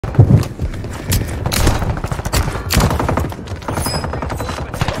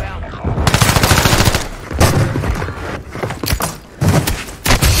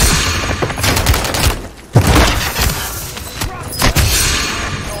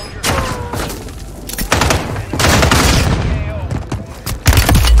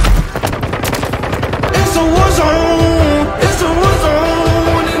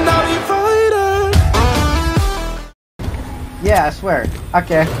I swear.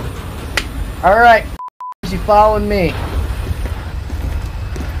 Okay. Alright. You following me?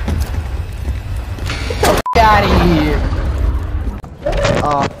 Get out of here.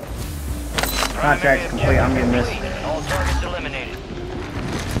 Contract's complete. I'm getting this.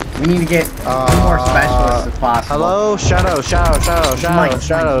 We need to get more specialists if possible. Hello? Shadow.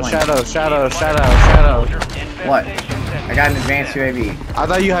 What? I got an advanced UAV. I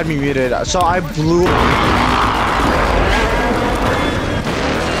thought you had me muted, so I blew.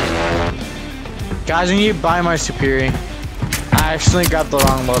 Guys, I need to buy my Superior. I actually got the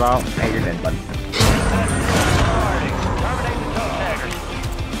wrong loadout. Hey, you're dead, bud.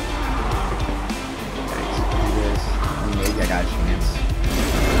 Maybe I got a chance.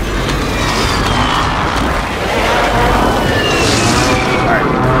 Alright,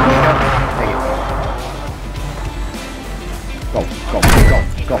 take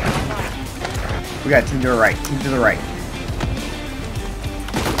it. Go. We got team to the right.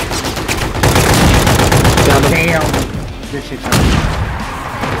 Damn. Good shit, son.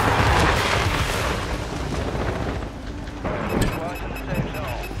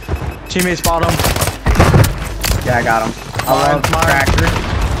 Teammates bottom. Yeah, I got him. I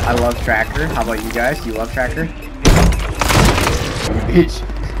love Tracker. How about you guys? You love Tracker? Bitch.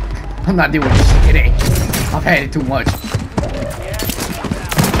 I'm not doing this shit today. I've had it too much.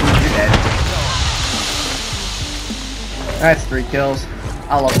 You're dead. That's 3 kills.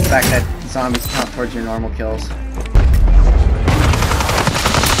 I love the fact that zombies count towards your normal kills.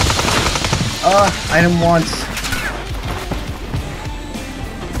 Item once.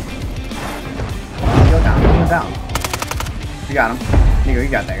 Go down. You got him. Nigga, you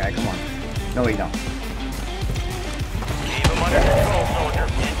got that guy. Come on. No, you don't. Keep him under control, soldier.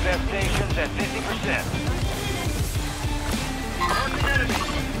 Infestation's at 50%.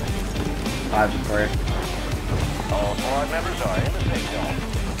 5 for you. All squad members are in the safe zone.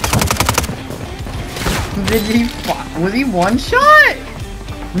 Was he one shot?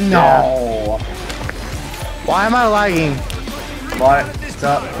 No. Yeah. Why am I lagging? Bought it. What's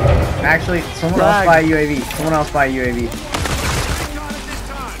up? Actually, someone else buy a UAV. Someone else got a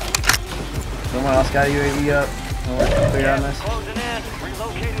UAV up. Clear on this. Closing in.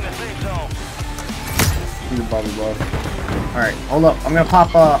 Relocating the safe zone. He's above. Alright, hold up. I'm gonna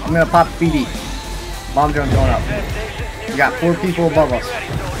pop BD. Bomb drone's going up. We got 4 people above us.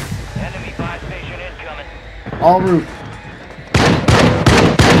 Enemy buy station incoming. All roof.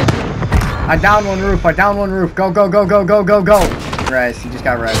 I downed one roof. Go. Res, he just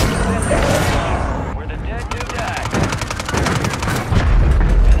got res. Where the dead do die.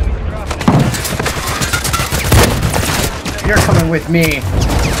 You're coming with me.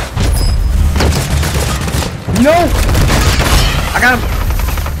 No! I got him.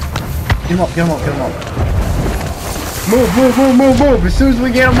 Get him up. Move. As soon as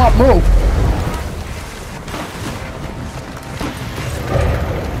we get him up, move.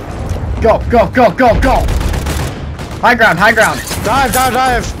 Go. High ground.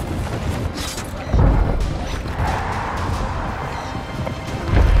 Dive.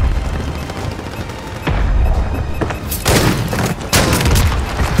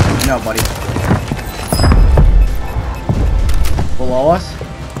 No, buddy. Below us?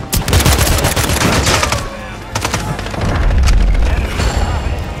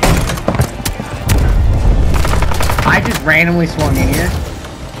 I just randomly swung in here.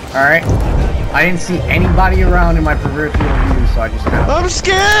 Alright. I didn't see anybody around in my peripheral view, so I just got I'm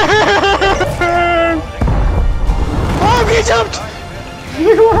scared! Oh, he jumped!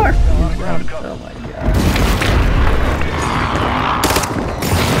 You are! Oh my god.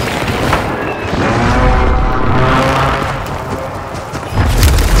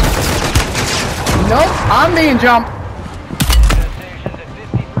 Nope, I'm being jumped.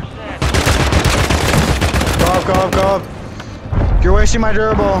 Go up. You're wasting my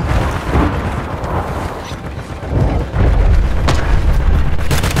durable.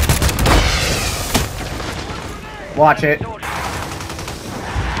 Watch it.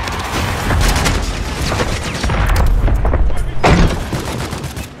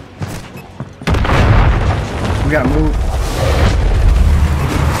 We gotta move.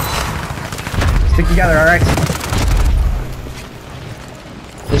 Stick together, alright?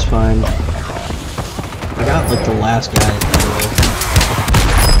 It's fine. I got like the last guy.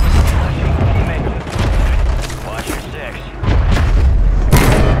 Watch your 6.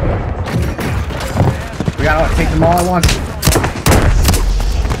 We gotta take them all at once.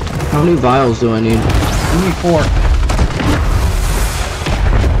 How many vials do I need? We need 4.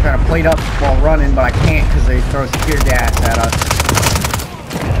 Trying to plate up while running, but I can't because they throw tear gas at us.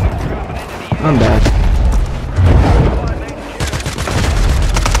 I'm back.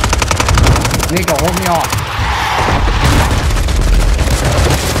 Nico, hold me off.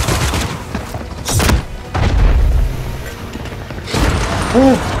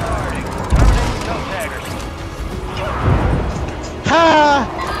 Ooh.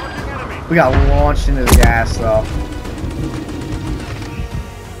 Ha! We got launched into the gas though.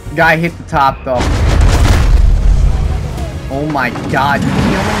 Guy hit the top though. Oh my god, you see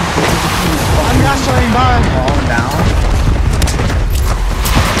how many I'm not slowing by. falling down?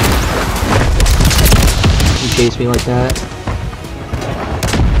 You chase me like that.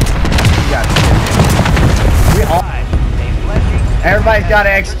 Yeah. We all, everybody's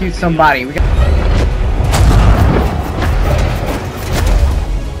gotta execute somebody. We got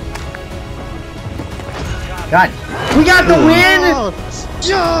God, we got the win!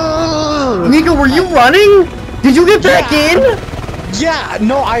 Yo! Nico, were you running? Did you get back in? Yeah,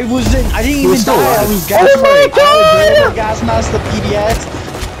 no, I wasn't. I didn't even still die. I alive. was gas Oh my God! gas mask, the PDS.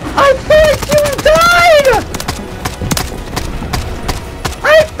 I thought you died!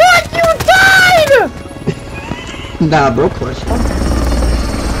 I thought you died! Nah, bro, push.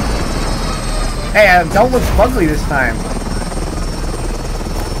 Hey, don't look fugly this time.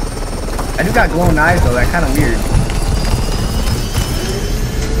 I do got glowing eyes though, that's kind of weird.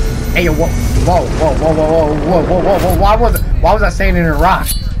 Hey, whoa, whoa, whoa, whoa, whoa, whoa, whoa, whoa, whoa, why was I staying in a rock?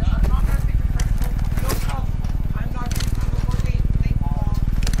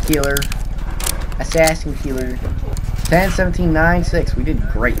 Killer. Assassin killer. 10, 17, 9, 6. We did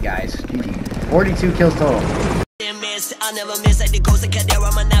great, guys. GG. 42 kills total. I never miss like the ghost of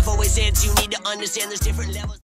Cadera. My knife always says you need to understand there's different levels.